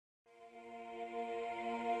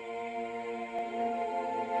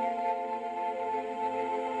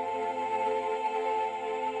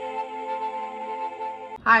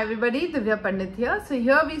Hi everybody, Divya Pandit here. So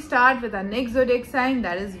here we start with our next zodiac sign,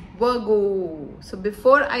 that is Virgo. So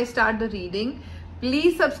before I start the reading,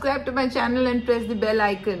 please subscribe to my channel and press the bell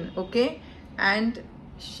icon, okay? And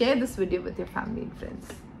share this video with your family and friends.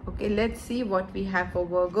 Okay, let's see what we have for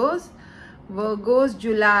Virgos. Virgos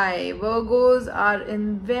July. Virgos are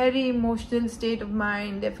in very emotional state of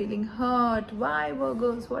mind. They're feeling hurt. Why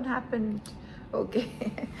Virgos? What happened? Okay.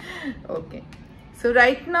 Okay. So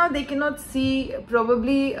right now they cannot see,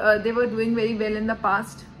 probably they were doing very well in the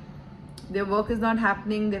past. Their work is not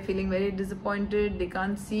happening. They're feeling very disappointed. They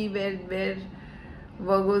can't see where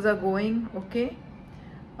Virgos are going. Okay.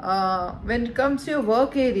 When it comes to your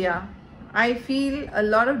work area, I feel a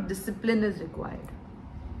lot of discipline is required.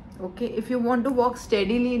 Okay, if you want to walk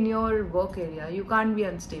steadily in your work area, you can't be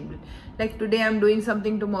unstable. Like today I'm doing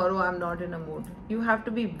something, tomorrow I'm not in a mood. You have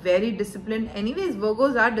to be very disciplined. Anyways,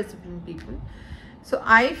 Virgos are disciplined people. So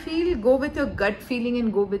I feel go with your gut feeling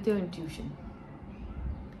and go with your intuition.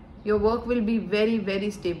 Your work will be very,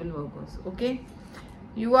 very stable, Virgos. Okay,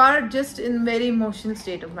 you are just in very emotional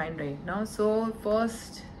state of mind right now. So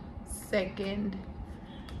first, second,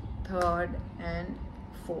 third and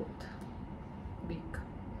fourth week.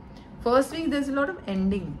 First week there's a lot of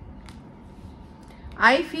ending.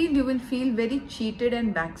 I feel you will feel very cheated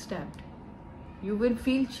and backstabbed. You will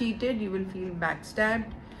feel cheated, you will feel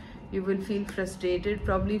backstabbed, you will feel frustrated.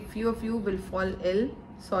 Probably few of you will fall ill,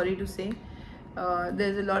 sorry to say.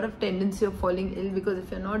 There's a lot of tendency of falling ill because if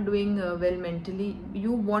you're not doing well mentally,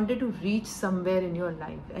 you wanted to reach somewhere in your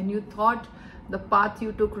life and you thought the path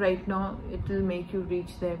you took right now, it will make you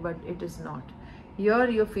reach there, but it is not. Here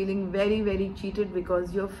you're feeling very, very cheated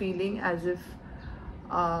because you're feeling as if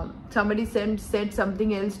somebody said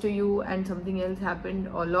something else to you and something else happened.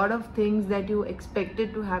 A lot of things that you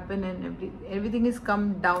expected to happen and everything has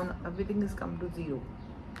come down, everything has come to zero.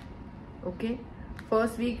 Okay,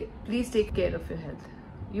 first week, please take care of your health.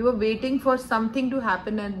 You were waiting for something to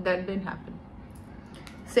happen and that didn't happen.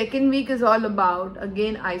 Second week is all about,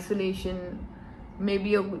 again, isolation. Maybe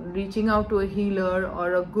you're reaching out to a healer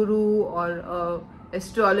or a guru or a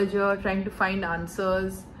astrologer, trying to find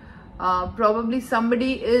answers. Probably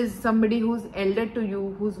somebody who's elder to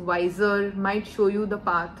you, who's wiser, might show you the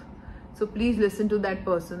path. So please listen to that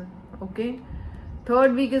person. Okay.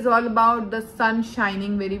 Third week is all about the sun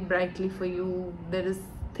shining very brightly for you. There is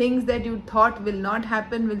things that you thought will not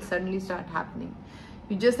happen will suddenly start happening.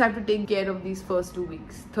 You just have to take care of these first 2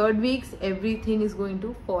 weeks. Third weeks, everything is going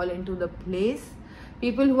to fall into the place.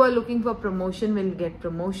 People who are looking for promotion will get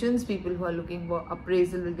promotions. People who are looking for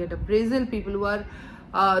appraisal will get appraisal. People who are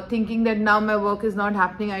thinking that now my work is not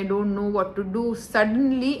happening, I don't know what to do.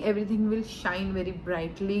 Suddenly, everything will shine very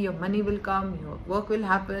brightly. Your money will come, your work will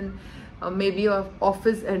happen. Maybe your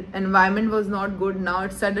office environment was not good. Now,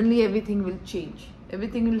 suddenly everything will change.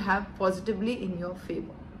 Everything will have positively in your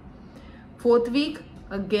favor. Fourth week,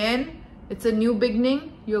 again, it's a new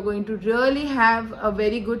beginning. You're going to really have a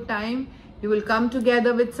very good time. You will come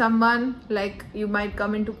together with someone, like you might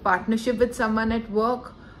come into partnership with someone at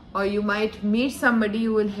work, or you might meet somebody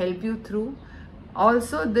who will help you through.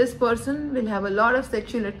 Also, this person will have a lot of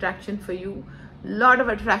sexual attraction for you. A lot of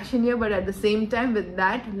attraction here, but at the same time with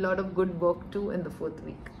that, a lot of good work too in the fourth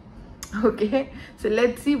week. Okay, so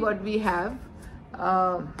let's see what we have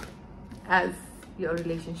as your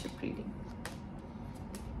relationship reading.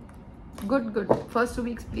 Good, good. First 2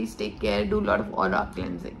 weeks, please take care. Do a lot of aura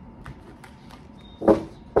cleansing.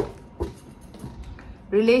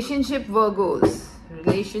 Relationship Virgos.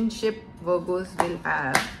 Relationship Virgos will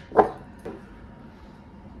have.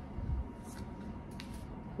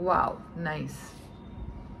 Wow, nice.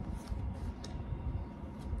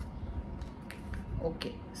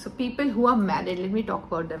 Okay, so people who are married, let me talk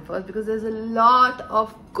about them first because there's a lot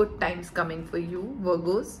of good times coming for you,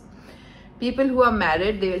 Virgos. People who are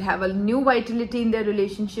married, they will have a new vitality in their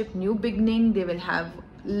relationship, new beginning. They will have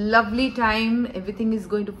lovely time. Everything is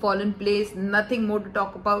going to fall in place. Nothing more to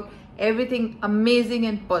talk about. Everything amazing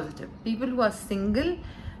and positive. People who are single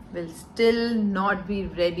will still not be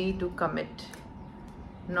ready to commit.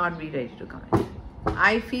 Not be ready to commit.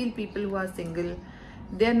 I feel people who are single,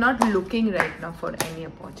 they're not looking right now for any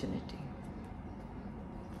opportunity.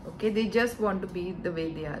 Okay, they just want to be the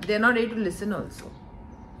way they are. They're not ready to listen also.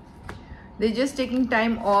 They're just taking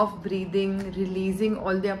time off, breathing, releasing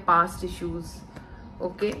all their past issues.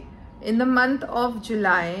 Okay, in the month of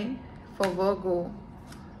July for Virgo,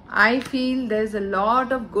 I feel there's a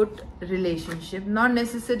lot of good relationship. Not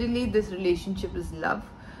necessarily this relationship is love.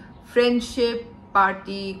 Friendship,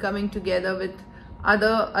 party, coming together with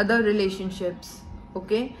other relationships.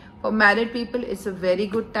 Okay, For married people, it's a very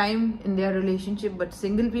good time in their relationship, but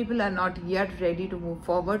single people are not yet ready to move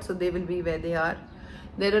forward, so they will be where they are.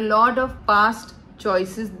 There are a lot of past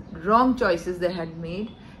choices, wrong choices they had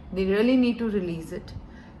made. They really need to release it.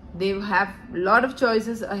 They have a lot of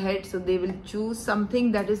choices ahead, so they will choose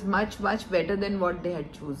something that is much better than what they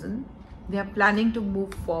had chosen. They are planning to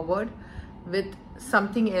move forward with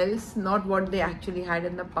something else, not what they actually had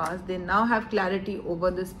in the past. They now have clarity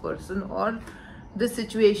over this person or the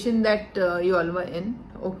situation that you all were in.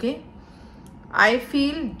 Okay, I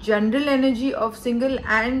feel general energy of single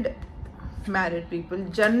and married people,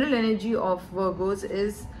 general energy of Virgos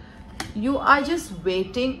is you are just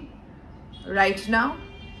waiting right now.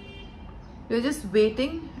 You're just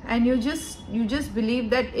waiting, and you just believe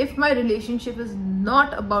that if my relationship is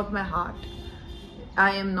not about my heart,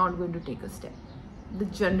 I am not going to take a step. The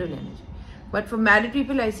general energy. But for married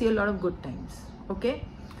people, I see a lot of good times. Okay,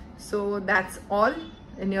 so that's all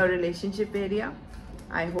in your relationship area.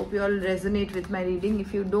 I hope you all resonate with my reading.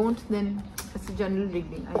 If you don't, then it's a general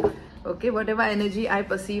reading. Okay, whatever energy I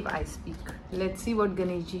perceive, I speak. Let's see what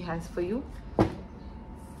Ganeshji has for you.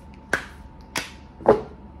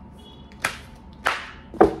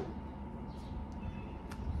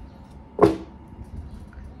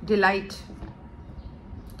 Delight.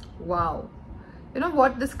 Wow. You know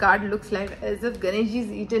what this card looks like? As if Ganeshji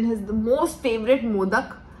is eaten his most favorite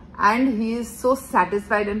modak and he is so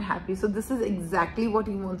satisfied and happy. So this is exactly what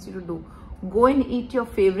he wants you to do. Go and eat your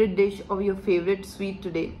favorite dish or your favorite sweet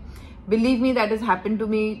today. Believe me, that has happened to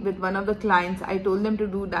me with one of the clients. I told them to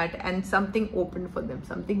do that and something opened for them.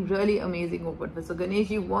 Something really amazing opened for them. So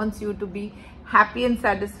Ganeshji wants you to be happy and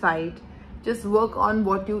satisfied. Just work on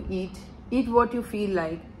what you eat. Eat what you feel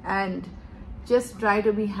like and just try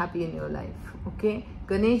to be happy in your life. Okay,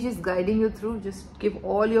 Ganesh is guiding you through. Just give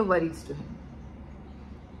all your worries to him.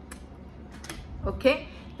 Okay,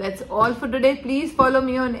 that's all for today. Please follow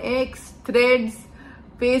me on X, Threads,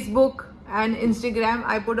 Facebook and Instagram.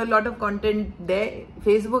 I put a lot of content there.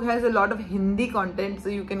 Facebook has a lot of Hindi content, so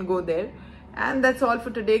you can go there. And that's all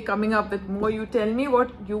for today. Coming up with more. You tell me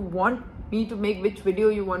what you want me to make, which video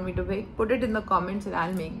you want me to make. Put it in the comments and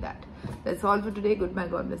I'll make that. That's all for today. Goodbye.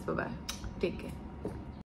 God bless. Bye-bye. Take care.